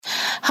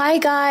Hi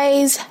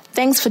guys,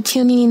 thanks for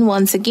tuning in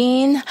once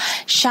again.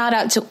 Shout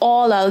out to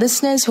all our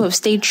listeners who have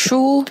stayed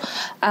true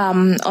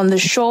on the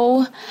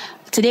show.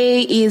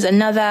 Today is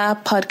another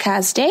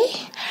podcast day.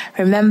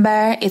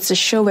 Remember, it's a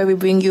show where we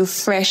bring you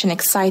fresh and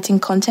exciting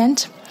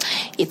content.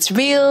 It's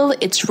real,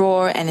 it's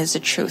raw, and it's the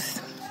truth.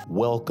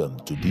 Welcome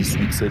to this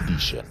week's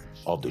edition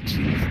of the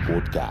Truth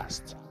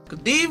Podcast.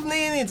 Good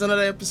evening, it's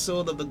another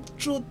episode of the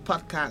Truth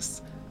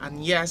Podcast.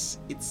 And yes,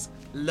 it's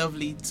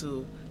lovely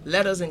to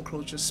let us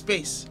encroach your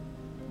space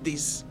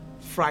this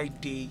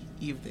Friday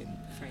evening.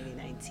 Friday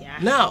night, yeah.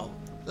 Now,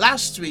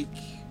 last week,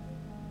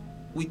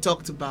 we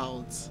talked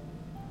about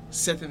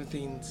certain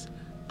things,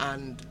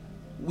 and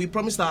we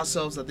promised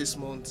ourselves that this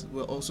month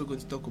we're also going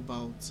to talk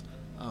about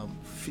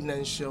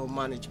financial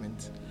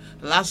management.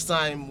 Last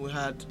time we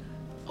had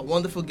a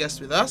wonderful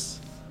guest with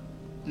us,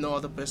 no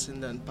other person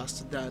than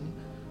Pastor Dan,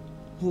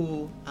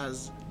 who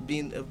has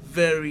been a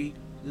very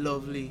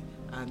lovely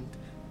and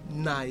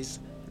nice,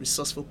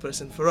 resourceful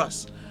person for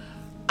us.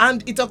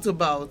 And he talked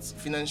about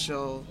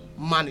financial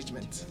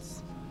management.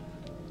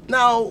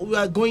 Now we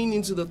are going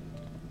into the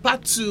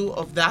part 2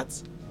 of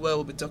that, where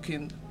we'll be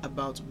talking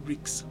about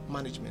risk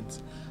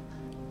management.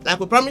 Like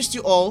we promised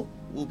you all,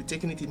 we'll be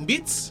taking it in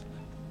bits,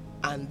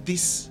 and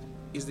this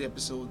is the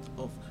episode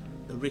of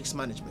the risk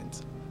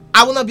management.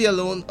 I will not be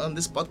alone on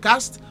this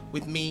podcast.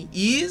 With me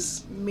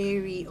is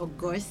Mary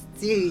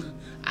Augustine.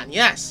 And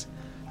yes,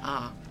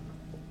 our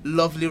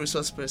lovely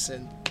resource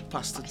person,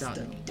 Pastor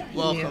Dan.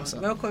 Welcome, sir.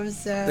 Welcome,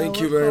 sir. Thank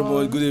you very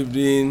much. Good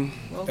evening,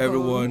 Welcome.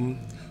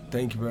 everyone.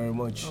 Thank you very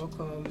much.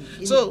 Welcome.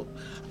 So,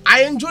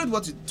 I enjoyed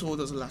what you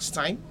told us last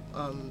time.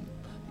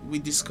 We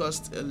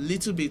discussed a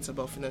little bit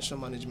about financial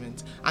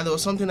management, and there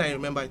was something I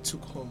remember I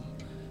took home.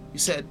 You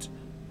said,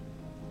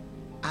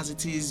 as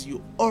it is,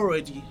 you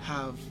already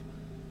have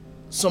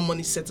some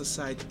money set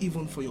aside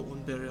even for your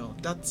own burial.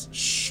 That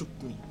shook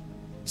me.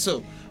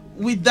 So,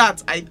 with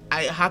that,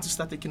 I had to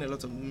start taking a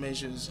lot of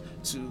measures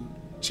to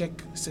check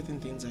certain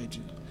things I do.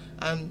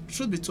 And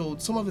truth be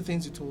told, some of the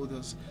things you told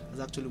us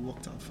has actually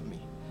worked out for me.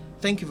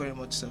 Thank you very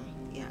much, sir.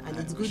 Yeah, and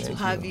it's good to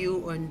have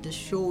you on the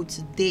show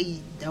today.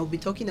 I'll be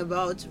talking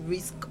about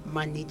risk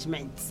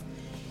management.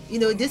 You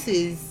know, this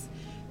is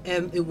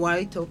a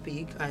wide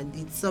topic, and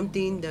it's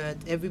something that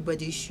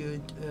everybody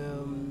should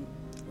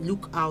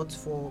look out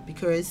for,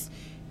 because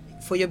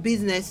for your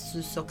business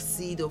to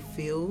succeed or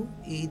fail,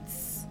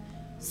 it's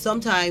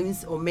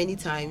sometimes or many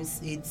times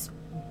it's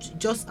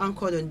just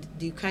anchored on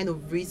the kind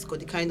of risk or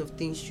the kind of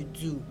things you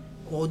do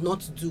or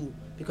not do.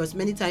 Because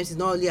many times it's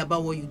not only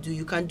about what you do.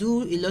 You can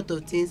do a lot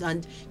of things,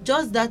 and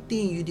just that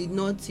thing you did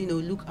not,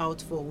 look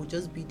out for will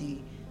just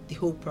be the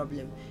whole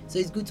problem. So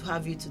it's good to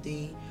have you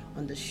today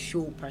on the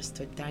show,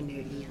 Pastor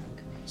Daniel Young.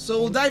 So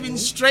we'll dive in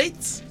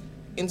straight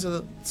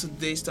into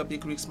today's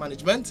topic, risk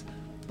management.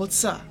 But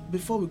sir,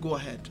 before we go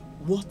ahead,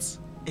 what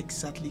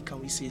exactly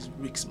can we say is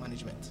risk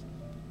management?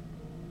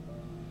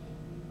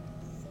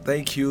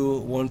 Thank you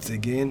once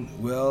again.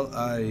 Well,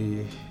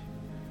 I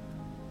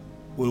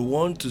will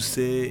want to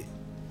say,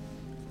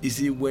 you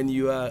see, when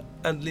you are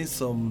handling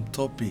some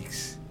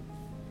topics,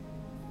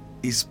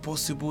 it's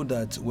possible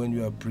that when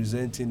you are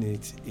presenting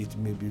it, it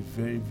may be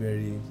very,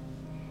 very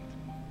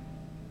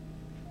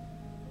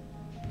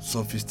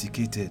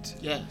sophisticated.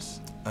 Yes.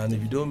 And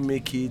if you don't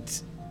make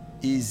it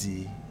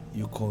easy,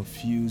 you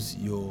confuse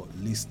your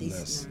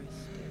listeners.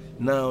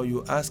 Now,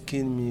 you're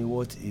asking me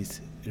what is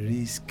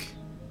risk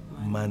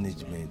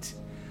management.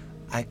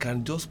 I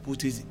can just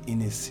put it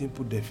in a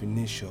simple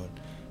definition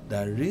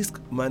that risk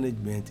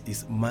management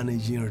is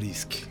managing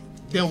risk.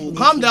 Then we'll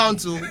come down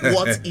to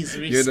what is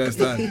risk. You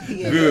understand?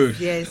 Yes, Good.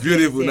 yes,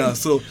 Beautiful. yes, Now, yes.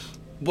 so,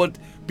 but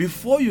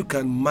before you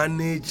can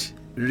manage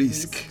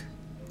risk,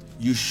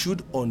 you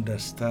should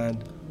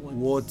understand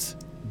what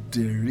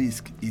the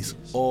risk is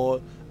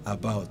all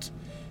about.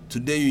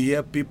 Today you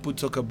hear people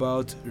talk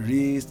about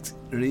risk,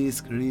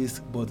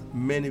 but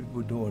many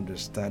people don't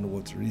understand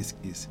what risk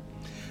is.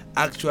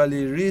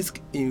 Actually,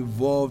 risk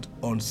involved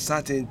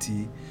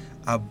uncertainty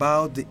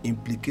about the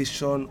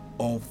implication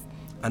of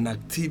an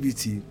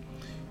activity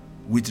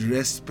with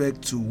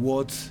respect to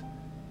what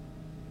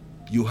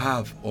you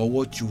have or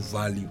what you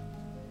value.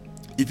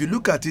 If you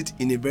look at it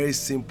in a very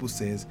simple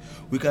sense,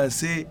 we can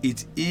say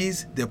it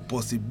is the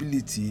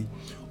possibility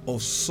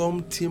of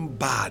something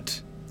bad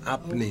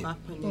happening.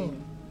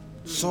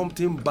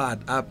 Something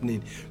bad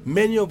happening.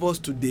 Many of us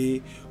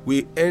today,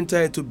 we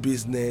enter into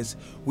business,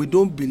 we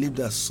don't believe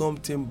that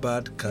something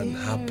bad can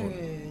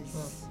happen.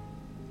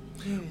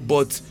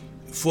 But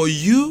for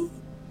you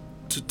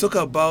to talk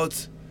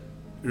about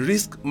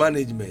risk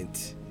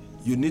management,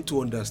 you need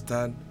to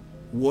understand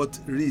what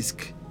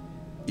risk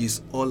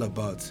is all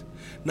about.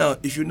 Now,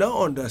 if you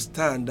now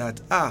understand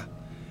that,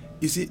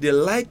 you see, the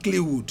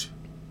likelihood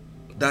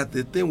that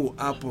the thing will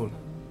happen,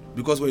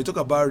 because when you talk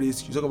about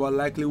risk, you talk about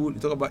likelihood, you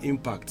talk about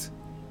impact.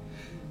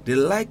 The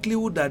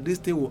likelihood that this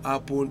thing will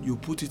happen, you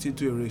put it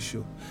into a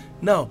ratio.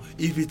 Now,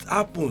 if it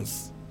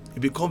happens, it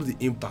becomes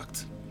the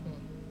impact.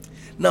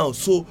 Now,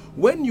 so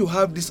when you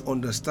have this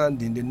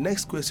understanding, the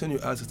next question you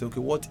ask is, okay,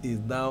 what is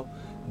now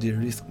the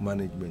risk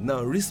management.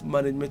 Now, risk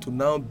management will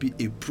now be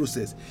a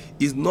process.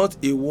 It's not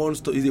a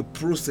one-stop, it's a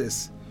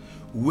process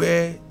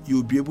where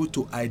you'll be able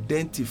to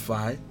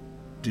identify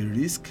the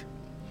risk.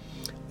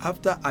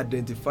 After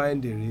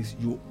identifying the risk,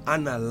 you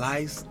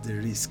analyze the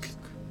risk.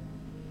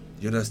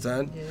 You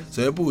understand? Yes.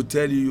 So people will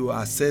tell you, you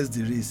assess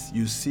the risk,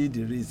 you see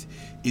the risk.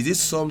 Is this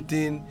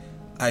something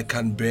I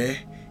can bear?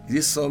 Is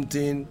this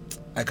something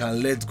I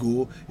can let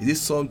go? Is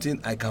this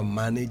something I can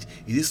manage?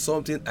 Is this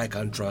something I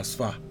can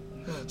transfer?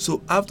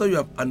 So after you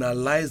have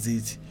analyzed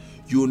it,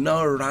 you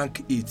now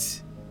rank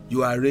it,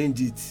 you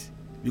arrange it,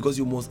 because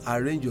you must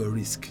arrange your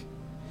risk.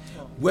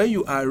 When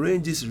you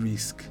arrange this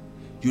risk,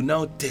 you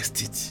now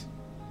test it.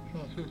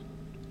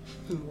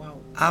 Wow.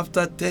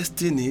 After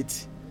testing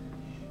it,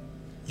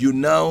 you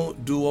now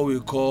do what we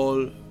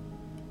call,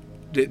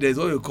 there's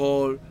what we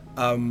call,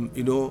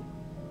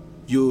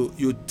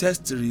 you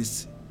test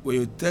risk. When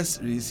you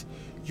test risk,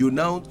 you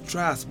now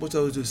try as much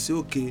as possible to say,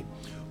 okay,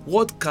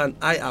 what can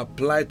I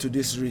apply to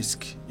this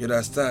risk? You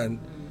understand?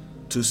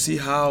 To see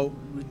how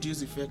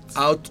Reduce effects.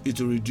 it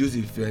will reduce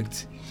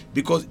effect.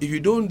 Because if you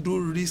don't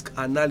do risk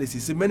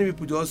analysis, see, many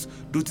people just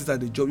do this at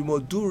the job. You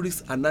must do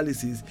risk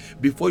analysis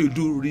before you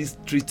do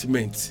risk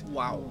treatment.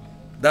 Wow.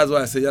 That's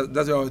why I say,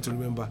 that's what I want to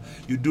remember.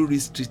 You do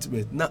risk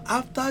treatment. Now,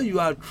 after you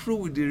are through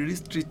with the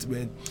risk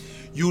treatment,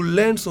 you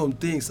learn some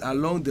things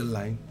along the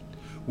line.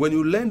 When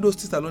you learn those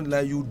things along the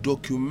line, you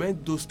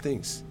document those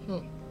things.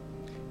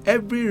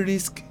 Every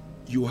risk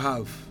you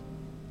have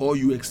or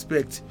you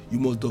expect, you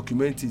must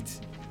document it.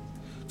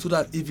 So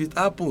that if it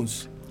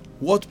happens,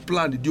 what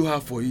plan did you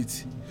have for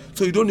it?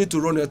 So you don't need to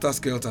run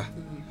helter-skelter.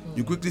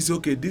 You quickly say,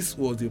 okay, this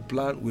was the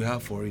plan we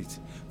have for it.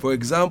 For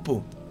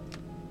example,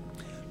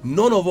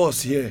 none of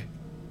us here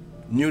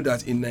knew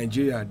that in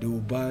Nigeria they will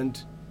ban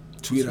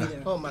Twitter.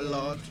 Oh my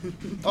Lord.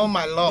 Oh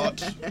my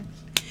Lord.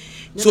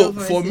 So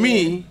for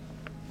me,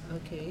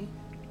 okay,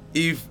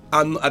 if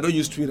I don't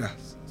use Twitter,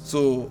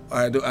 so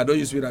I don't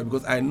use Twitter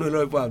because I know a lot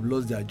of people have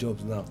lost their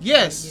jobs now.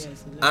 Yes.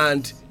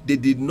 And they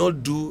did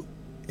not do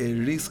a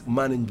risk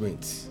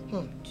management.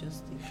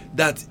 Just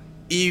That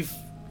if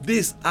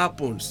this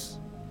happens,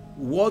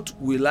 what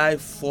will I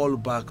fall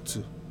back to?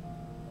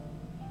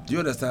 Do you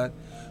understand?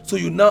 So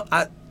you now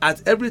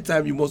at every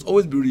time you must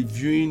always be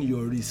reviewing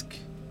your risk.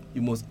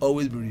 You must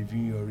always be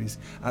reviewing your risk.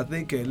 I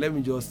think let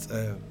me just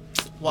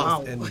Wow.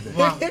 just end there.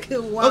 Wow.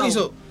 Wow. Okay,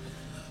 so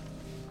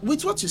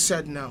with what you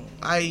said now,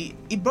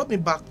 it brought me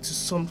back to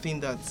something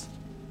that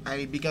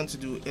I began to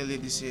do earlier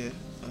this year.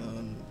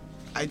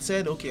 I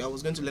said, okay, I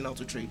was going to learn how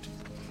to trade.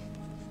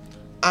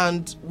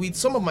 And with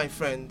some of my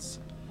friends,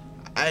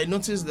 I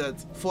noticed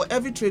that for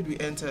every trade we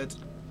entered,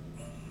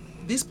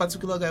 this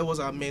particular guy was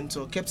our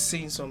mentor, kept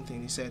saying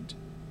something. He said,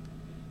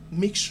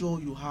 make sure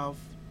you have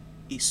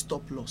a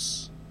stop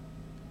loss.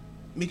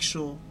 Make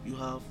sure you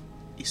have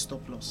a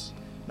stop loss.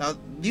 Now,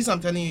 this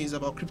I'm telling you is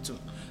about crypto.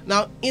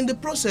 Now, in the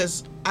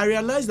process, I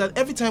realized that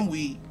every time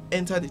we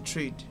entered a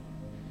trade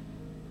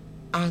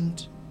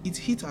and it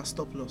hit our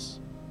stop loss,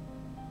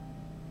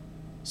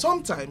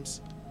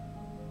 sometimes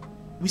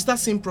we start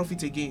seeing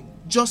profit again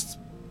just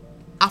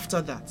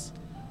after that.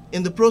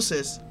 In the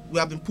process, we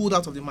have been pulled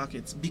out of the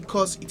market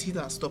because it hit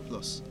our stop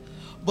loss.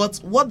 But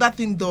what that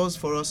thing does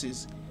for us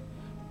is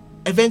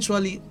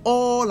eventually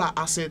all our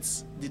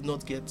assets did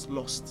not get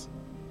lost.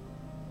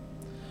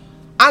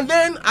 And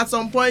then at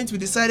some point we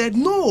decided,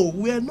 no,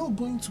 we are not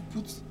going to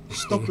put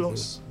stop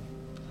loss.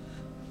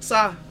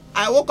 Sir,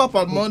 I woke up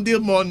on Monday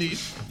morning.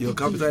 Your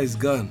capital is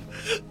gone.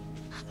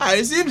 I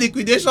received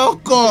liquidation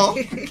call.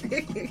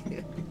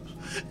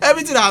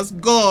 Everything has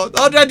gone.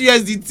 100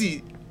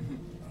 USDT.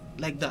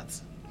 Like that.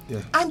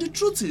 Yeah. And the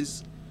truth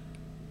is,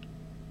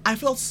 I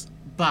felt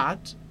bad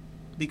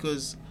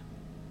because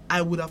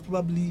I would have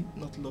probably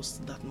not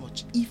lost that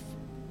much if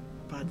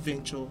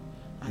peradventure You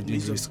I did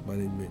made some- risk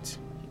management.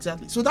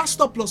 Exactly. So that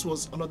stop loss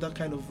was another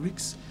kind of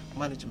risk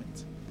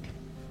management.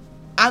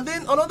 And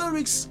then another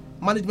risk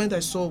management I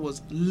saw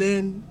was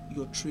learn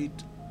your trade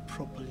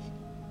properly.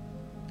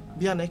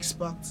 Be an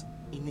expert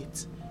in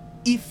it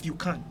if you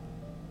can.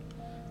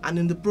 And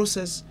in the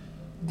process,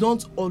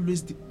 don't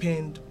always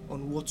depend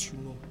on what you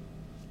know.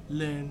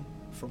 Learn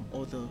from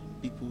other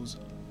people's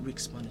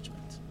risk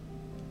management.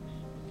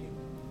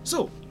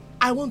 So,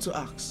 I want to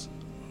ask,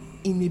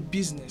 in a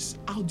business,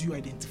 how do you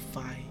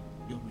identify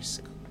your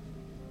risk?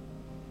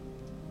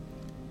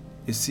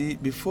 You see,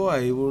 before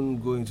I even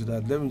go into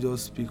that, let me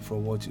just speak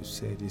from what you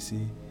said. You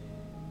see,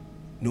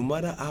 no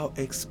matter how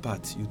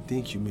expert you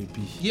think you may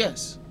be,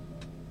 Yes.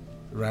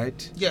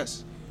 right?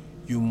 Yes.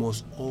 You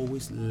must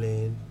always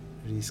learn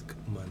risk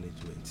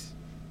management.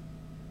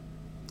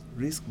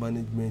 Risk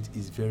management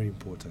is very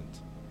important.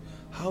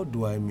 How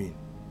do I mean?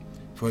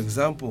 For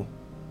example,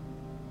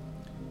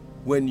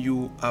 when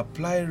you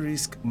apply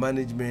risk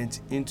management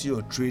into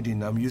your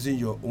trading, I'm using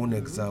your own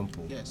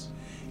example. Yes.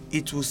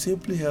 It will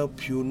simply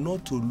help you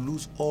not to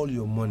lose all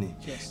your money.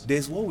 Yes.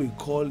 There's what we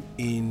call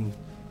in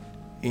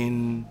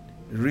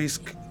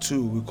risk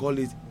 2, we call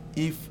it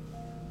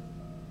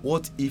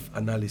what if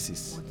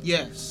analysis.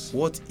 Yes.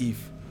 What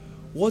if?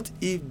 what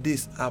if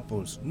this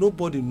happens?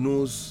 Nobody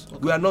knows. Okay.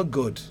 We are not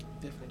God.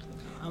 Definitely.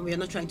 And we are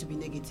not trying to be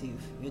negative.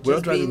 We're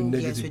not trying to be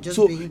negative.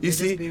 So you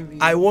see,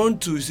 I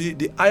want to see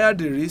the higher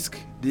the risk,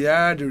 the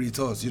higher the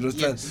returns. You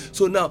understand? Yes.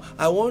 So now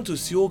I want to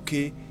see,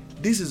 okay,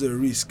 this is a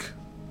risk.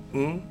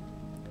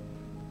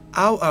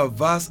 How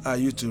averse are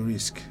you to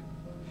risk?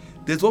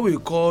 There's what we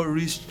call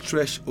risk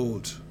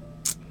threshold.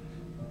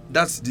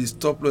 That's the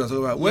stop loss I'm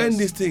talking about. Yes. When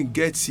this thing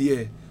gets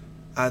here,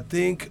 I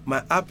think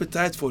my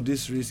appetite for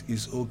this risk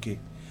is okay.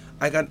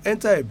 I can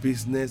enter a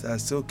business and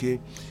say, okay,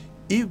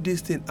 if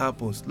this thing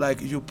happens,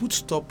 like if you put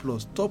stop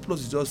loss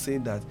is just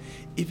saying that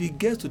if it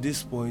gets to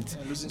this point,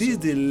 this is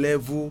the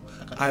level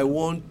I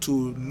want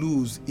to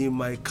lose in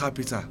my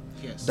capital,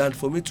 than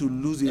for me to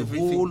lose the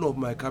whole of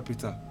my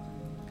capital.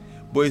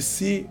 But you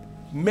see,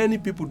 many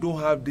people don't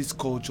have this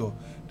culture.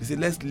 They say,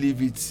 let's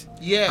leave it.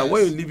 Yes. And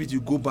when you leave it, you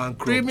go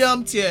bankrupt.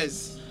 Premium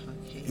tiers.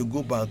 You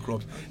go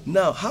bankrupt.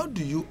 Now, how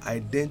do you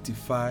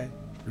identify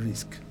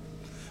risk?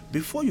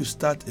 Before you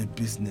start a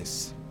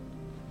business,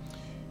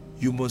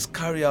 you must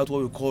carry out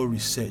what we call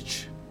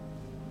research.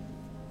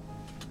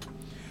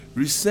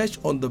 Research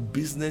on the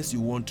business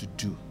you want to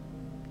do.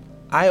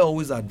 I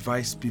always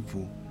advise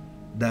people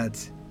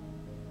that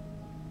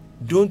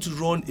don't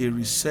run a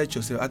research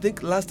yourself. I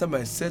think last time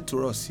I said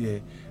to us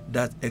here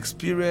that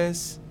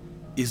experience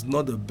is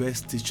not the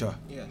best teacher.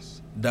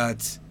 Yes.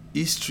 That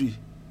history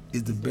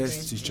is the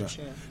best teacher.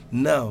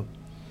 Now,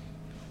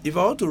 if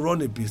I want to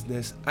run a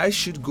business, I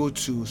should go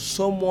to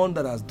someone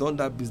that has done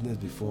that business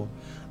before.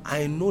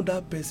 I know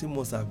that person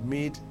must have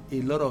made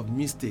a lot of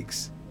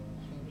mistakes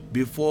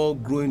before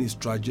growing his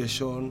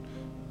trajectory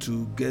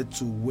to get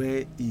to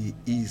where he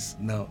is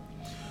now.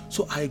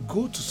 So I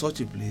go to such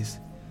a place,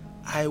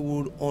 I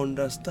will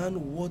understand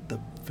what the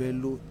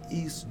fellow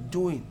is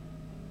doing.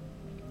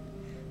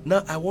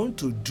 Now I want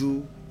to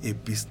do a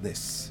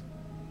business.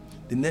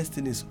 The next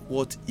thing is,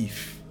 what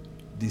if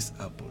this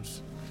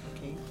happens?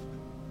 Okay.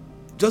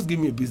 Just give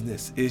me a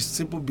business, a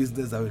simple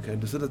business that we can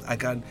do, so that I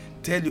can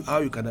tell you how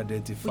you can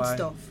identify.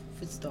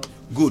 Foodstuff.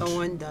 Good.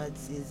 Someone that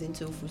is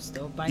into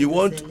foodstuff. You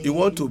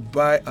want to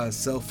buy and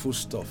sell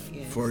foodstuff,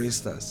 yes. For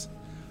instance.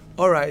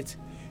 All right.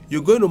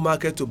 You're going to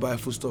market to buy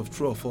foodstuff,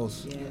 true or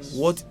false? Yes.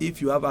 What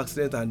if you have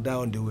accident and die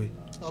on the way?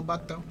 Or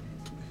back down.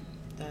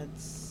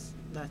 That's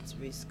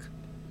risk.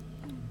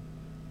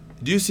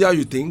 Do you see how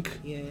you think?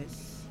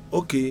 Yes.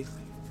 Okay.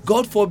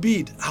 God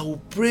forbid, I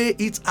will pray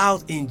it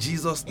out in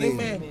Jesus'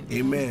 name. Amen.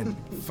 Amen.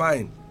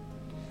 Fine.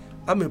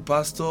 I'm a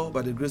pastor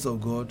by the grace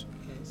of God,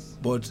 Yes.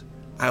 but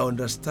I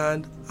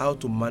understand how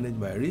to manage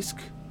my risk,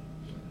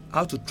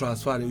 how to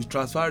transfer. You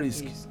transfer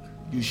risk.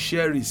 You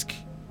share risk.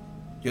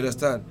 You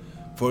understand?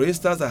 For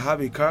instance, I have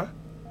a car.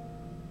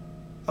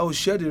 I will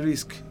share the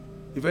risk.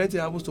 If anything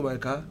happens to my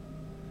car,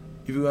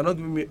 if you are not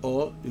giving me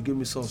all, you give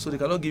me some. So they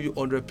cannot give you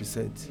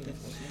 100%.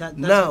 That's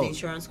now, the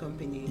insurance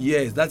company.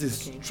 Yes, that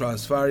is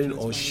transferring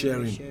or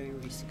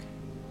sharing. Risk.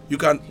 You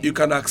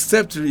can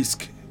accept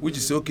risk, which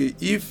is okay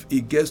if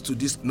it gets to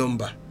this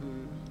number.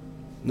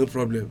 No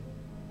problem.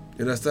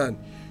 You understand?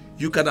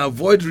 You can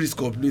avoid risk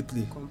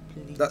completely.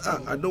 That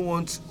I don't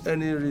want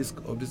any risk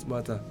of this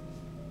matter.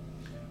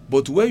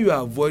 But when you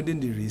are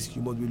avoiding the risk,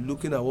 you must be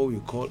looking at what we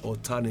call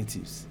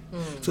alternatives.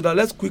 So now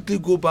let's quickly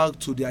go back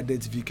to the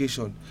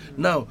identification.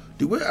 Now,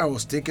 the way I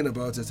was thinking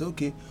about it, I said,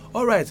 okay,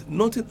 all right,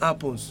 nothing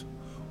happens.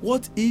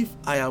 What if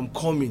I am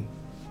coming?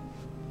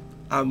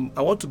 I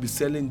want to be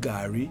selling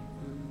gari.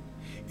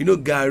 You know,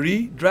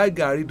 gari, dry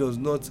gari does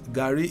not,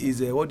 gari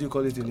is what do you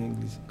call it in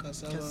English?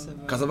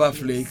 Cassava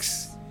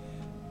flakes.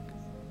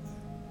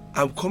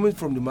 I'm coming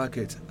from the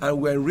market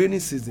and we're in rainy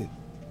season.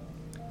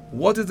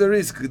 What is the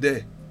risk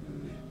there?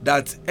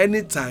 That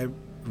anytime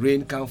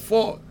rain can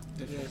fall.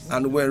 Yes.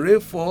 And when rain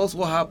falls,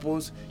 what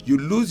happens? You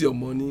lose your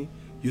money,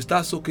 you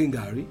start soaking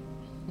gari,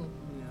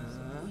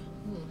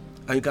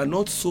 and you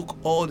cannot soak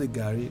all the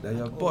gari that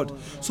you have bought.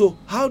 So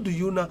how do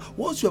you now,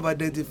 once you have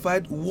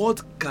identified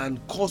what can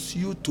cause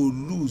you to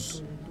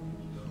lose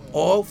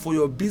or for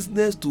your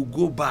business to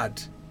go bad,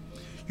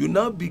 you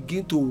now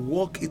begin to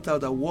work it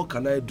out. That what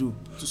can I do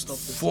to stop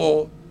this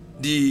for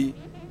the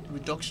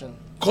reduction?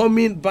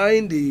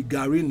 Buying the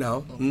gari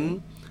now.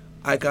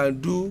 I can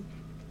do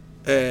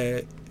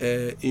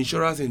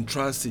insurance in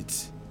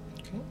transit.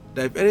 Okay.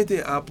 That if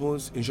anything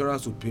happens,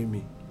 insurance will pay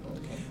me.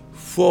 Okay.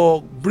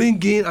 For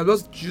bringing, I'm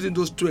just using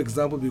those two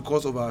examples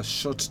because of our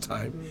short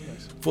time.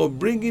 Yes. For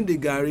bringing the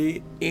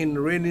gari in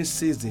rainy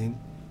season,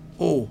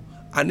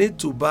 I need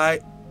to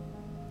buy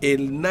a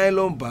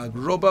nylon bag,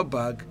 rubber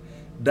bag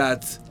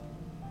that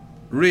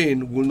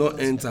rain will not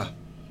enter.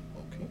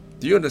 Okay.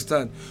 Do you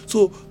understand?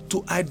 So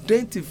to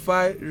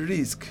identify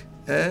risk,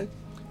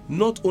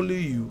 not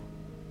only you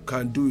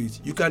can do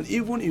it, you can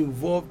even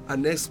involve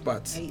an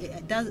expert.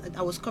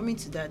 I was coming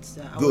to that,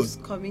 sir.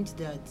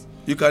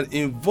 You can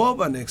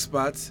involve an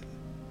expert.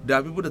 There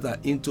are people that are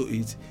into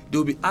it. They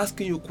will be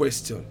asking you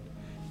questions.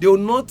 They will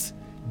not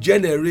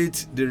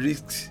generate the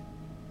risk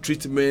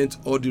treatment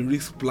or the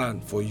risk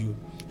plan for you.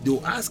 They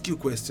will ask you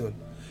questions.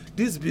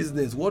 this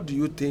business, what do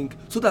you think?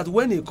 So that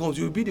when it comes,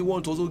 you'll be the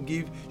one to also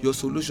give your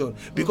solution.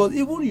 Because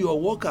even your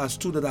workers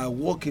too that are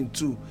working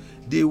too,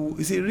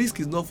 you see, risk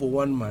is not for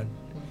one man.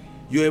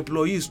 Your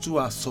employees too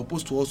are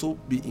supposed to also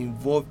be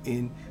involved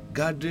in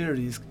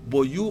gathering risk,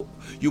 but you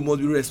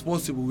must be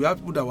responsible. We have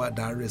people that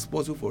are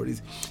responsible for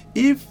it.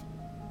 If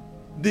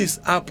this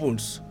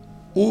happens,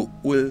 who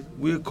will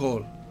we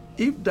call?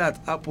 If that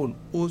happens,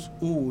 who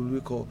will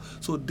we call?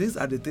 So these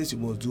are the things you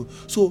must do.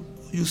 So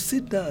you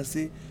sit down and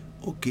say,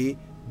 okay,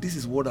 this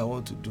is what I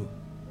want to do,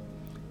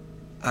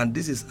 and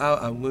this is how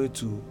I'm going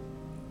to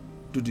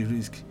do the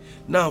risk.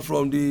 Now,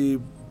 from the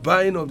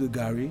buying of the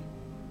gari,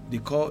 the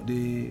what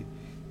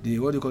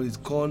do you call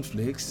it, corn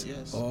flakes,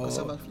 Yes, or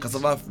cassava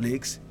cassava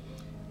flakes.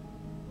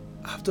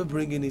 After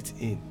bringing it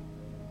in,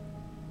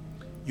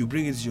 you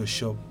bring it to your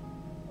shop.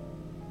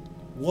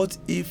 What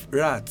if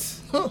rat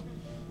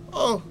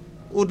Oh,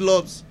 old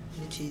loves.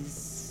 Which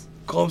is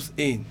comes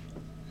in?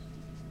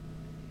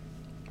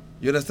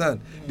 You understand?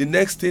 The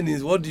next thing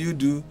is, what do?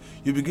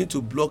 You begin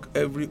to block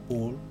every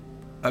hole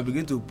and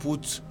begin to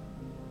put.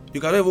 You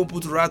cannot even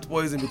put rat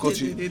poison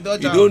because you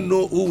don't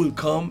know who will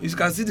come. You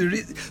can see the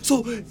risk.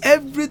 So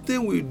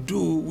everything we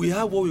do, we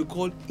have what we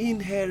call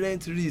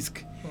inherent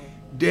risk.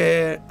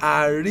 There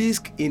are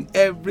risks in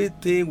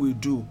everything we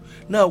do.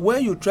 Now,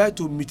 when you try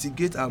to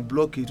mitigate and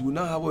block it, we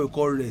now have what we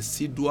call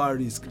residual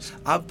risk.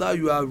 After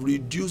you have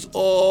reduced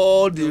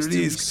all the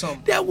risks,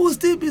 there will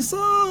still be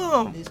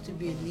some. There's to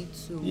be a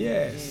little.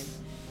 Yes.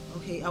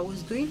 Okay, I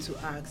was going to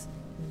ask,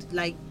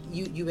 like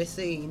you were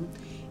saying,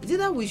 is it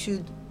that we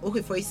should,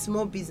 okay, for a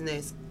small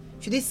business,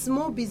 should a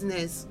small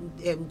business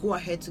go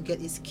ahead to get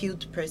a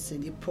skilled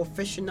person, a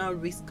professional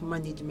risk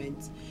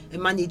management, a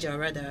manager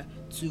rather,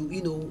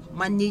 to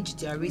manage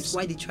their risk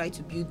while they try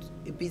to build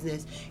a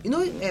business?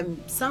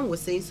 Sam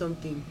was saying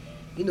something.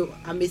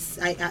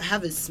 I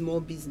have a small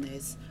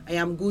business. I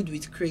am good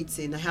with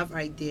creating. I have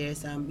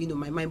ideas.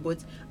 My mind,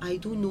 but I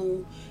don't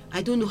know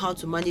how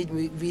to manage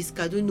risk.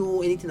 I don't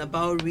know anything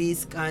about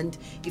risk, and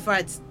in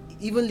fact,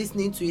 even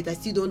listening to it, I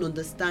still don't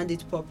understand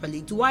it properly.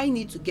 Do I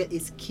need to get a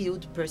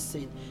skilled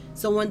person,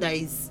 someone that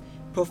is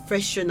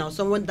professional,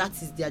 someone that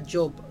is their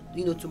job,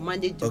 to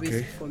manage the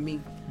risk for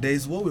me? There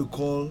is what we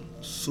call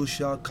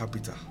social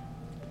capital.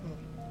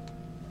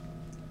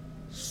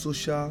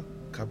 Social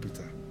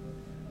capital.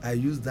 I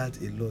use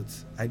that a lot.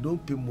 I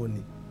don't pay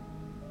money.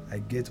 I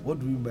get, what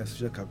do we mean by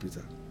social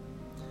capital?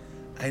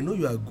 I know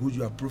you are good,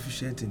 you are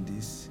proficient in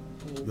this,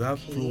 you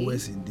have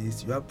prowess in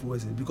this, you have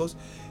prowess in this, because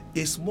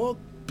a small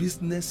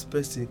business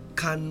person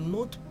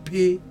cannot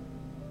pay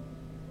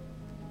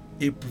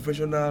a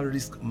professional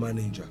risk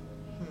manager.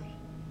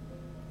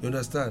 You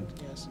understand?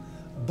 Yes.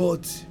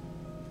 But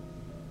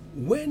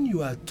when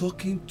you are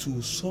talking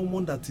to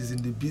someone that is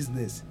in the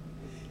business,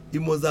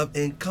 you must have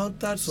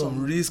encountered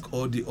some risk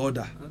or the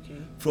other. Okay.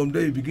 From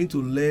there, you begin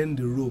to learn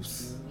the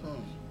ropes.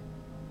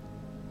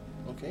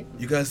 Okay.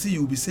 You can see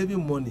you'll be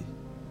saving money.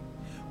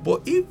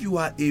 But if you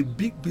are a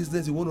big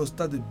business, you want to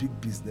start a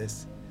big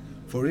business.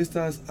 For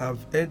instance, I've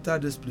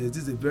entered this place.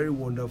 This is a very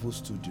wonderful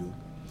studio.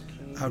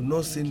 I've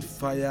not seen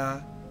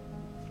fire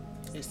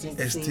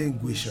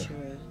extinguisher.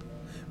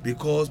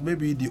 Because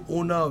maybe the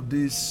owner of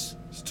this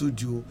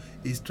studio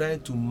is trying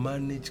to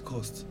manage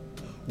cost.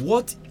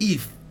 What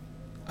if,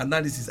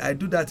 analysis, I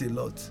do that a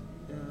lot,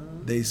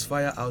 there is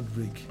fire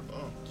outbreak.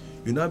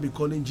 You now be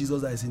calling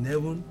Jesus that is in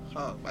heaven.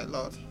 Oh, my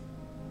Lord.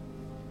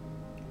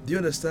 Do you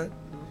understand?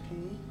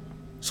 Okay.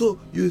 So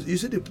you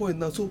see the point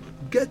now. So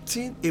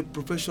getting a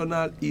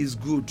professional is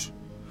good.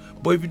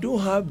 But if you don't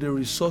have the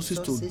resources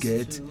to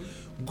get,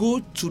 go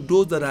to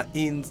those that are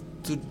in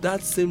to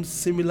that same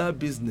similar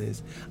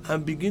business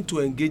and begin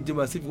to engage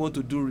them as if you want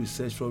to do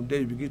research. From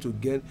there you begin to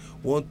get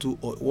one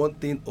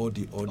thing or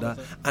the other.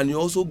 And you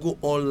also go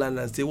online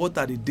and say, what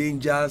are the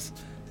dangers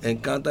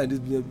encountered in this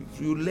business?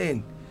 You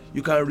learn.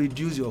 You can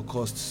reduce your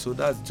costs. So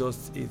that's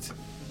just it.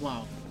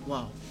 Wow.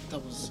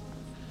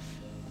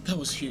 That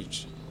was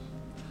huge.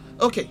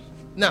 Okay,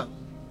 now,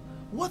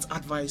 what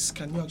advice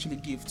can you actually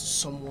give to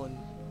someone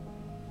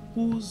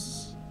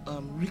whose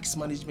risk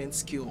management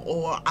skill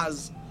or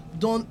has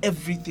done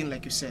everything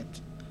like you said?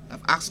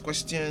 I've asked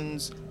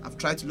questions, I've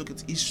tried to look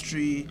at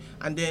history,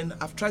 and then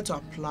I've tried to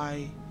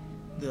apply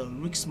the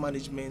risk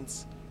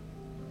management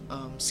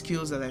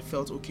skills that I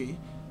felt, okay,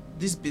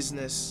 this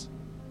business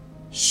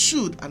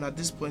should, and at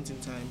this point in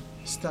time,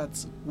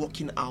 start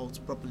working out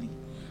properly.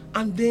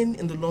 And then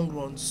in the long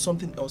run,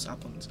 something else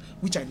happens,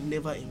 which I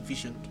never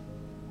envisioned.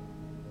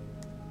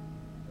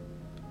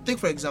 Take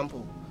for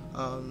example,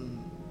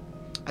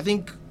 I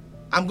think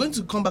I'm going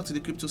to come back to the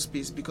crypto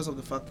space because of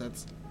the fact that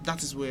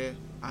that is where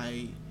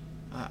I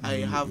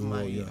have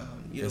my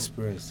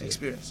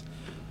experience.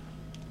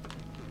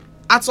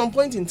 At some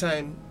point in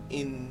time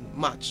in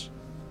March,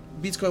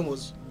 Bitcoin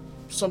was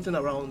something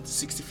around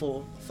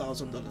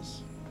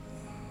 $64,000.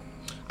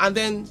 And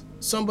then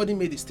somebody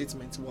made a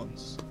statement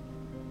once.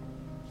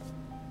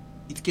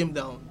 It came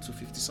down to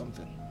 50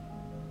 something.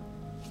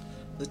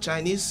 The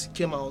Chinese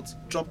came out,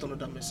 dropped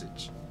another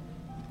message.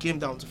 It came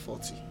down to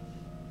 40.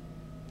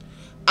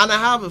 And I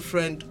have a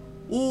friend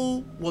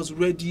who was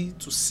ready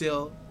to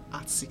sell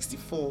at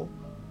 64,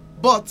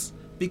 but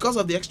because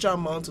of the extra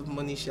amount of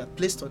money she had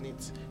placed on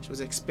it, she was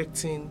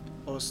expecting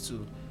us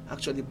to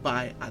actually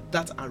buy at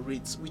that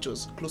rate, which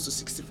was close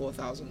to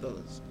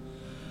 $64,000.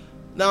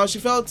 Now she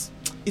felt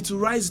it will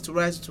rise,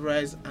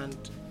 and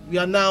we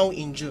are now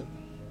in June.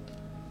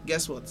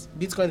 Guess what?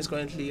 Bitcoin is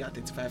currently at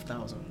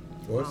 35,000.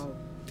 What? Wow.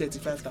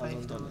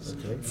 $35,000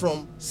 Okay.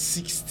 from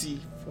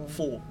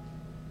 64.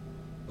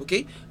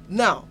 Okay?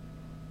 Now,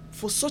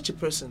 for such a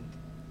person,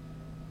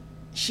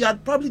 she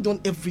had probably done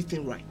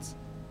everything right.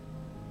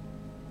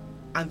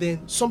 And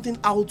then something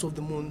out of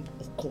the moon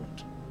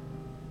occurred.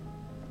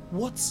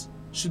 What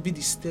should be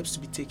the steps to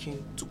be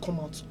taken to come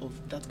out of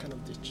that kind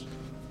of ditch?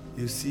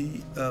 You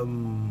see,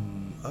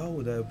 how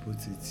would I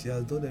put it? She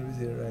has done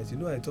everything right. You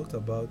know, I talked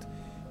about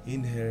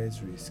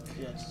inherent risk.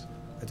 Yes.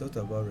 I talked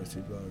about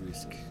residual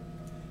risk.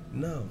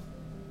 Now,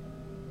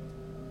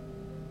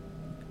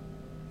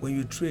 when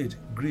you trade,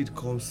 greed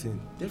comes in,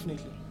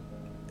 Definitely.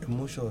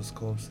 emotions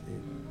comes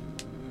in.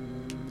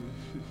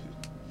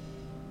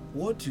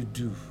 What you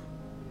do,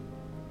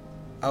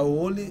 I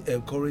will only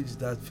encourage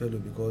that fellow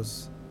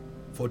because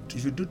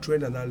if you do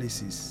trend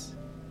analysis,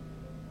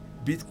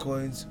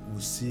 Bitcoins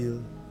will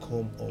still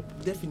come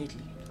up.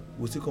 Definitely.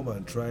 Will still come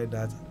and try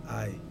that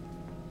high.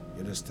 You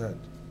understand?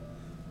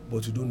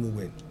 But you don't know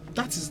when.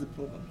 That is the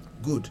problem.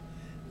 Good.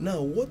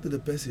 Now, what did the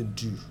person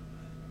do?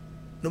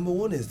 Number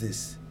one is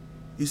this.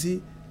 You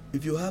see,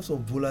 if you have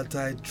some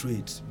volatile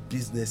trades,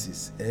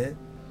 businesses,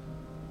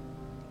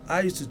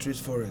 I used to trade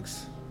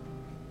Forex.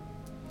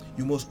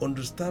 You must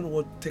understand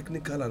what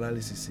technical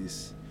analysis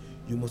is.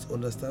 You must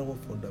understand what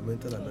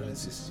fundamental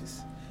analysis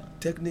is.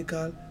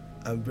 Technical,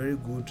 I'm very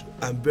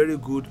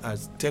good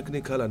at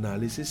technical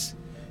analysis.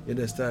 You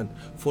understand?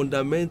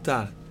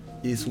 Fundamental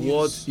is News.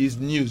 what is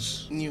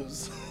news.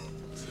 News.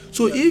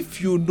 So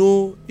if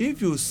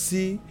you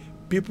see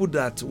people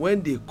that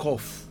when they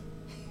cough,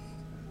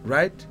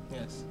 right?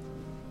 Yes.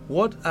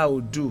 What I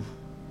will do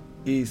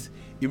is,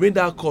 when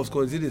that cough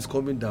consider is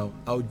coming down,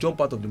 I'll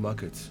jump out of the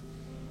market.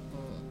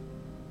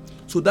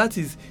 So that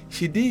is,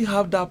 she didn't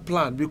have that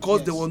plan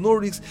because there was no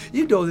risk.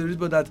 If there was a risk,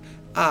 but that,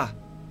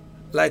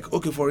 like,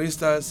 okay, for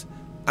instance,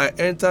 I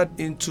entered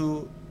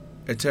into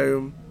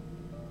Ethereum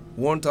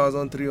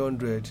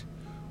 1,300.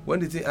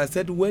 I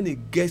said when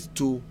it gets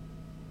to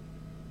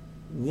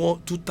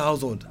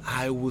 2,000,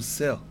 I will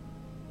sell.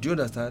 Do you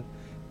understand?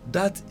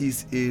 That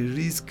is a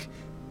risk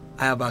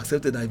I have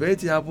accepted. If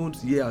anything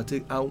happens,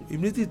 I'll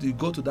immediately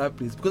go to that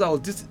place because I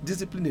was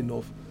disciplined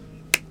enough.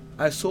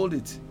 I sold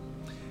it.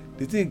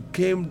 The thing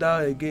came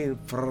down again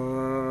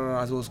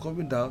as it was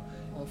coming down.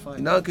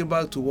 It now came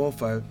back to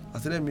 1.5. I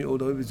said, let me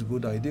hold on, maybe to go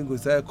down. It didn't go, it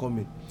started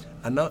coming.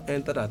 I now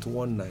entered at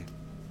 1.9.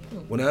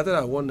 When I entered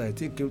at 1.9, I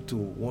think it came to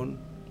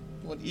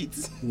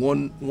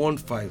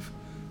 1.5.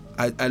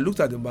 I looked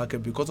at the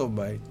market because of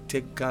my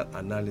technical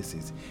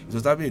analysis. It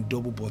was having a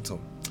double bottom.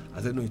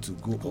 I said, no, it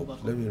will go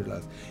up. Let me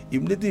relax.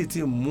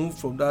 Immediately it moved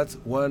from that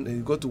one and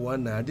it got to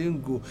 1.9. I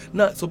didn't go.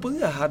 Now,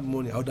 supposing I had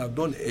money, I would have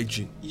done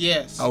edging.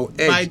 Yes. I will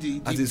edge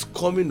as it's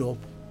coming up.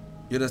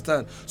 You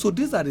understand? So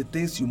these are the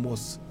things you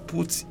must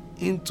put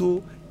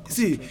into.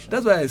 See,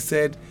 that's why I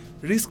said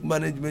risk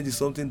management is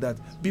something that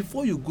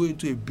before you go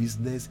into a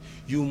business,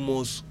 you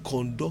must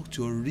conduct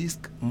your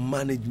risk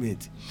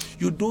management.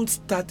 You don't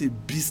start a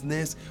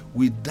business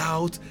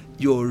without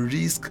your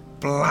risk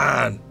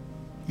plan.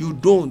 You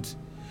don't.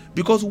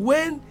 Because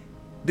when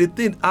the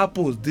thing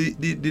happens,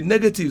 the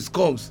negatives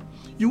comes,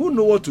 you won't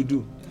know what to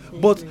do.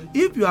 But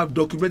if you have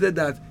documented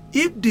that,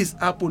 if this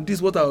happened, this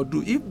is what I'll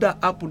do. If that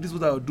happened, this is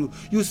what I'll do.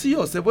 You see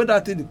yourself, when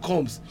that thing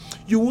comes,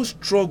 you won't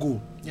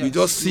struggle. Yes, you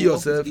just see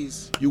yourself,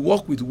 you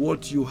work with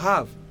what you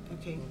have.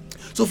 Okay.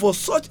 So for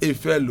such a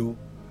fellow,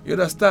 you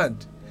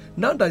understand,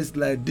 now that it's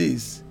like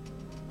this,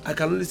 I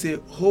can only say,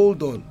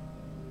 hold on.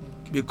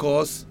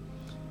 Because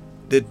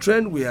the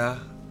trend we are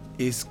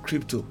is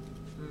crypto.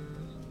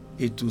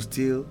 It will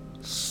still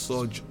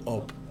surge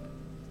up.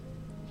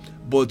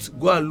 But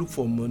go and look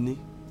for money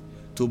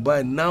to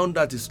buy now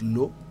that is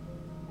low,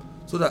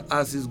 so that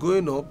as it's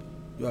going up,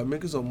 you are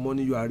making some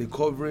money, you are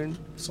recovering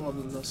some of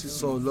the losses.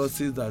 Some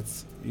losses that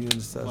you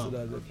understand. Wow. So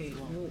that's okay.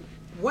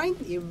 When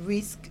a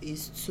risk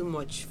is too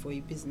much for a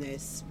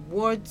business,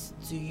 what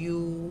do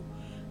you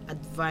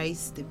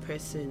advise the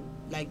person?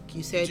 Like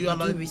you said, you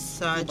do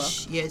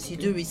research. Yes, you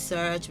do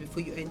research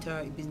before you enter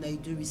a business. You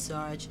do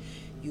research.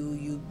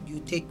 You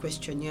take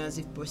questionnaires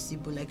if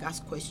possible, like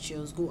ask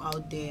questions, go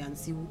out there and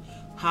see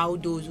how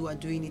those who are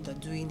doing it,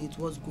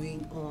 what's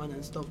going on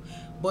and stuff.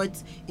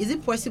 But is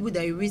it possible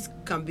that a risk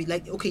can be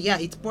like, okay, yeah,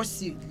 it's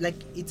possible, like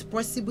it's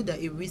possible that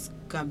a risk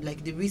can be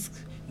like the risk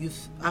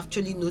you've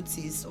actually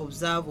noticed,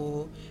 observed,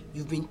 or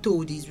you've been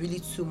told is really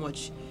too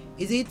much.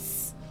 Is it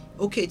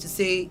okay to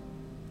say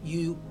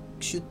you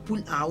should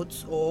pull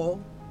out or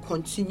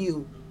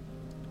continue?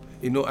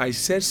 You know, I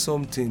said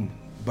something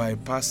by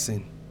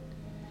passing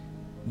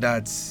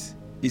that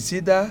it's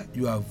either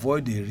you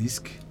avoid a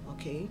risk,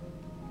 okay,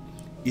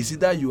 it's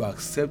either you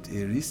accept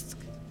a risk,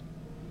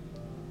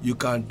 You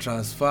can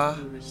transfer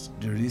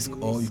the risk The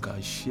or risk. you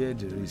can share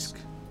the risk.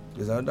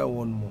 There's another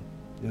one more.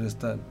 You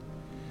understand?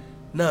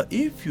 Now,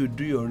 if you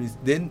do your risk,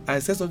 then I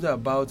said something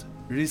about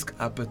risk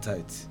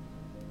appetite.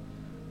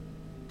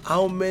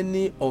 How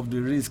many of the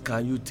risk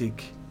can you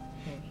take?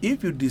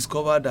 If you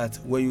discover that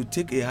when you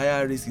take a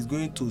higher risk, it's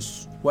going to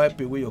wipe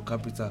away your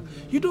capital,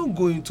 you don't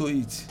go into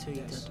it.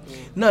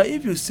 Now,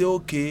 if you say,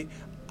 okay,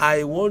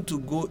 I want to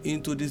go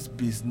into this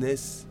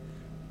business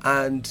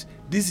and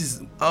this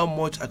is how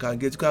much I can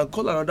get, you can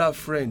call another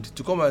friend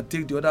to come and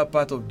take the other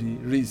part of the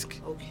risk.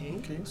 Okay.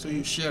 So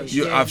you share.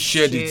 You have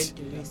shared it.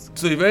 the risk.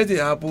 So if anything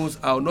happens,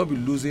 I will not be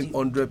losing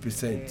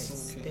 100%.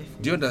 Yes, Okay.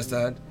 Do you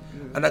understand?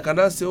 And I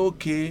cannot say,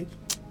 okay,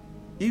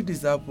 if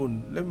this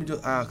happen, let me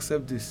just, I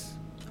accept this.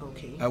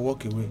 Okay. I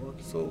walk away.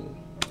 So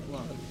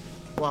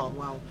Wow.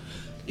 Wow.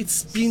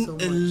 It's been So a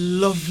much.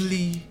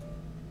 lovely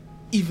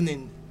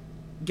evening,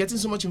 getting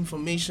so much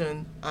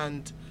information,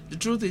 and the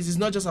truth is, it's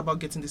not just about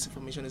getting this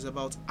information; it's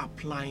about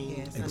applying.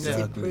 Yes, them. and it's a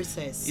Exactly.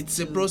 process. It's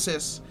a to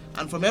process,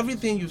 and from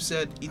everything you've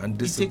said, And it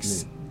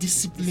takes discipline.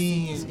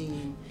 discipline.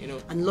 discipline. You know,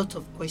 And lot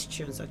of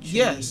questions actually.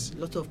 Yes.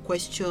 Lot of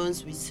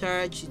questions,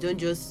 research. You don't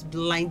just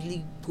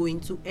blindly go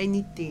into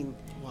anything.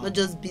 Wow. Not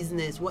just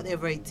business,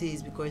 whatever it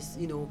is, because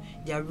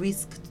there are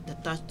risks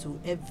attached to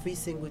every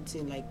single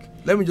thing. Like,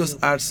 let me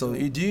just add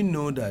something. Do you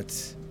know that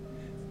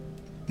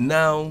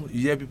now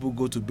you hear people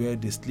go to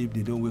bed, they sleep,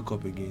 they don't wake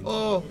up again?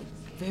 oh,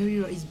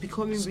 it's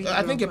becoming really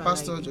I think a rampant,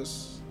 pastor like,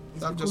 just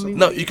it's that just becoming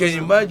Now really you can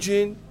rampant.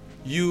 imagine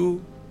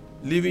you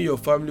leaving your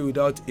family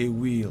without a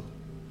will,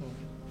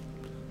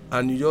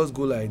 and you just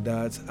go like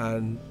that,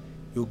 and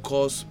you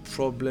cause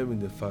problem in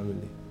the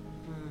family.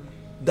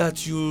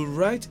 That you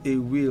write a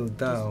will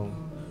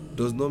down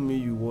does not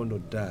mean you want to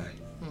die.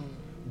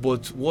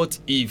 But what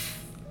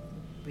if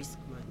risk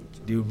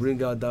management. they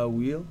bring out that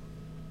will,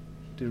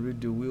 they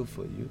read the will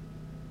for you,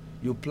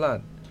 you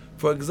plan.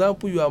 For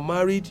example, you are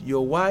married,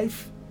 your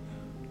wife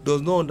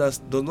does not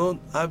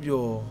have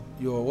your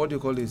what do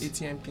you call it,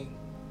 ATM pin.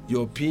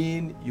 your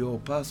PIN, your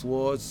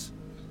passwords.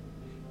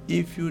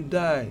 If you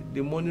die,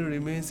 the money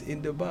remains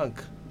in the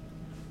bank.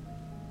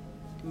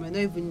 You might not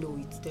even know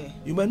it's there.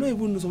 You might not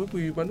even know, some people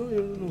you might not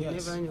even know. You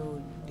Yes. never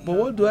know. But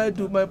what do I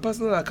do? My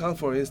personal account,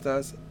 for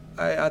instance,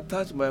 I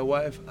attach my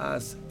wife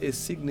as a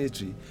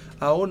signatory.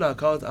 Her own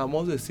account, I'm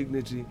also a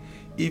signatory.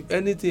 If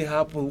anything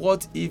happens,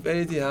 what if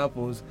anything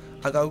happens,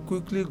 I can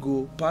quickly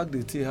go pack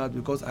the thing out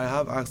because I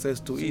have access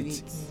to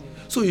it.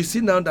 So you see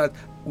now that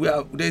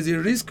there's a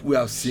risk we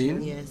have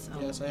seen, Yes.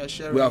 Yes, I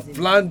share. we have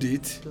planned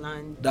it,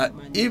 Plan that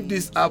if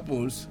this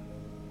happens,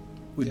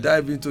 we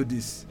dive into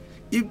this.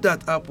 If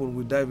that happens,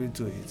 we dive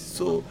into it.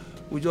 So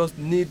we just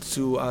need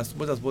to, as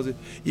much as possible,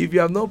 if you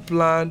have not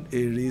planned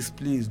a risk,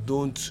 please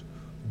don't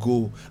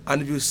go.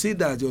 And if you see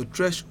that your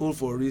threshold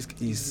for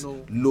risk is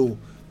low,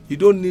 you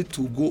don't need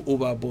to go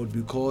overboard,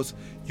 because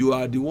you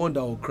are the one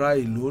that will cry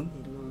alone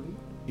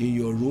in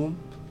your room.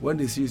 When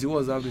they see you, say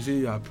what's happening, say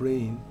you are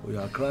praying or you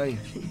are crying.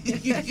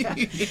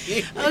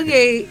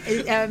 Okay,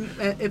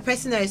 a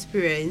personal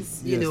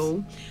experience. Yes.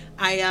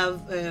 I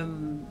have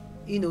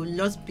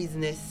lost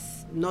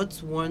business, not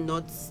one,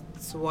 not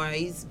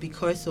twice,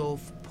 because of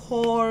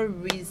poor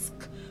risk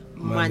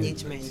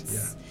management.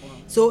 Yeah.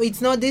 So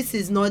this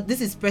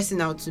is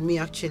personal to me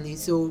actually.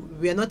 So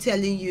we are not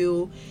telling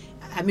you,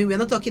 we're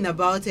not talking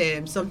about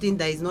something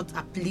that is not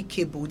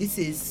applicable. This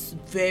is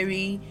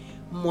very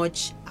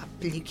much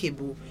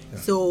applicable. Yeah.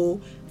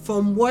 So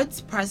from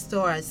what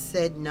Pastor has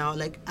said now,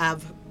 like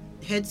I've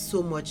heard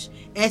so much,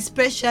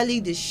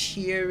 especially the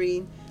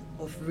sharing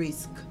of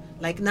risk.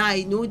 Like now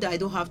I know that I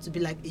don't have to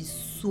be like it's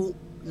so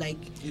like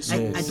Yes. I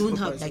don't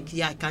have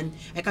Supervisor. like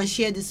I can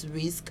share this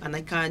risk, and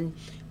I can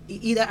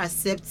either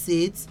accept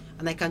it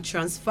and I can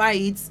transfer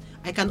it.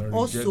 I can Or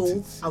also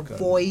reject it. You can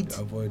avoid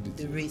avoid it.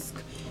 the risk.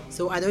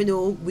 So I don't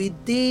know, with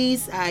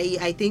this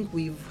I think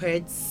we've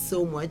heard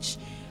so much,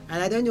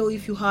 and I don't know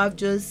if you have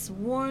just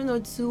one or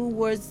two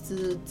words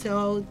to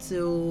tell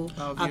to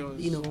Our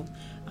viewers.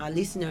 our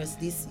listeners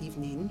this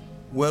evening.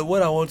 Well,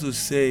 what I want to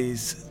say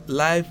is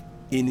life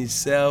in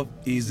itself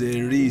is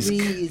a risk.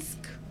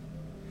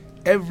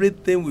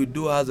 Everything we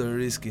do has a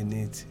risk in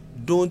it.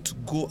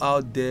 Don't go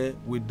out there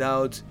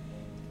without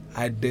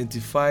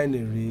identifying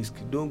a risk.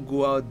 Don't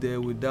go out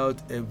there without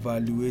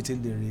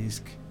evaluating the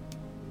risk.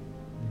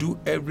 Do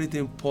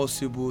everything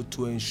possible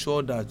to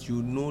ensure that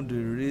you know the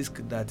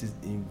risk that is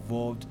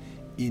involved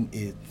in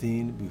a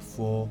thing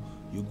before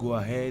you go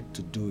ahead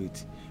to do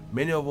it.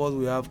 Many of us,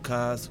 we have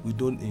cars, we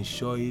don't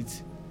insure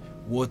it.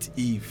 What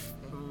if?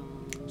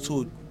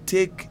 So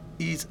take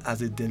it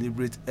as a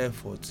deliberate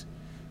effort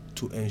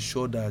to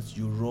ensure that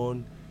you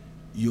run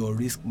your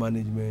risk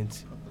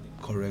management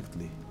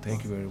correctly.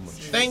 Thank you very much.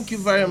 Thank you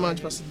very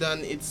much, Pastor Dan.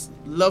 It's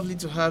lovely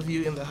to have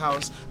you in the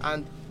house,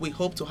 and we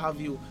hope to have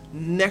you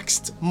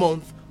next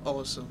month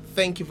also.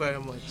 Thank you very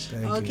much.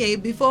 Thank Okay, you.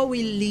 before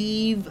we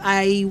leave,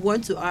 I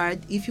want to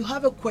add, if you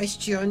have a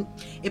question,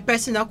 a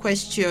personal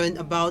question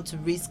about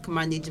risk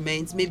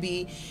management,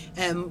 maybe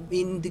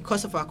in the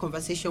course of our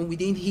conversation we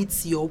didn't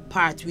hit your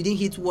part, we didn't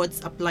hit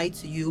what's applied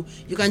to you,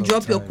 you can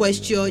drop your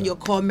question, your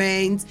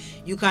comment,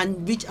 you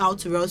can reach out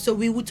to us, so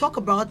we will talk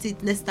about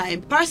it next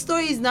time. Pastor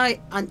is now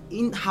an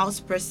in-house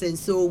person,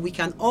 so we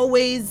can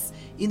always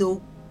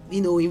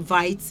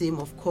invite him,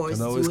 of course,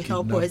 to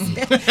help us. We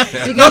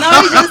can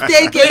always just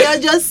take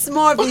just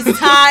more of his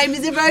time.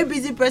 He's a very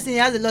busy person. He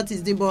has a lot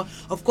to do, but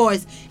of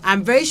course,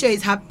 I'm very sure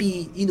he's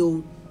happy,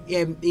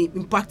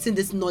 impacting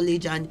this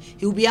knowledge, and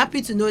he'll be happy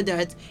to know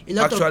that a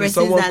lot of persons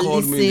are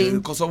listening.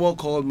 Because someone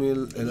called me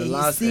in the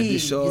last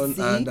edition,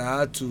 and I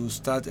had to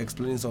start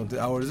explaining something.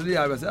 I was really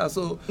happy. I said,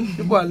 so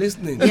people are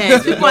listening.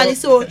 Yes, people are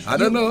listening. I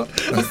don't know.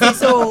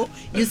 So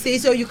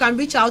you can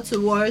reach out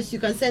to us. You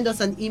can send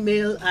us an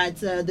email at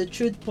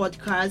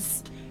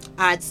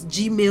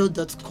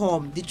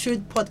thetruthpodcast@gmail.com.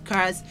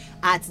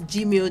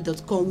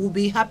 thetruthpodcast@gmail.com. We'll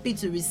be happy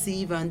to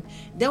receive, and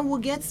then we'll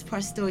get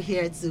Pastor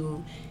here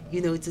to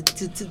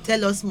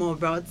tell us more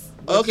about.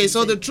 Okay,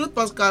 so the Truth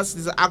Podcast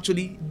is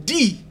actually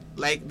D,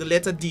 like the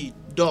letter D,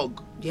 dog.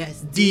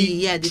 Yes,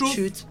 the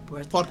Truth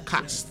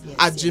Podcast yes,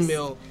 at yes.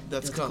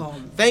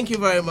 gmail.com. Thank you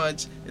very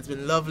much. It's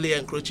been lovely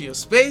encroaching your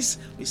space.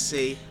 We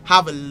say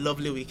have a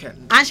lovely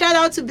weekend. And shout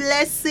out to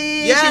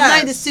Blessing. Yes. She's not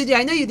in the studio.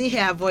 I know you didn't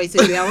hear her voice,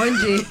 so we are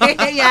wondering.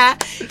 Yeah.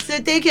 So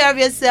take care of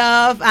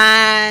yourself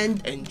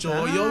and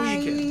enjoy your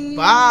weekend.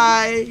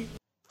 Bye.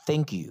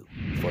 Thank you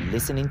for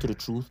listening to the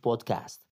Truth Podcast.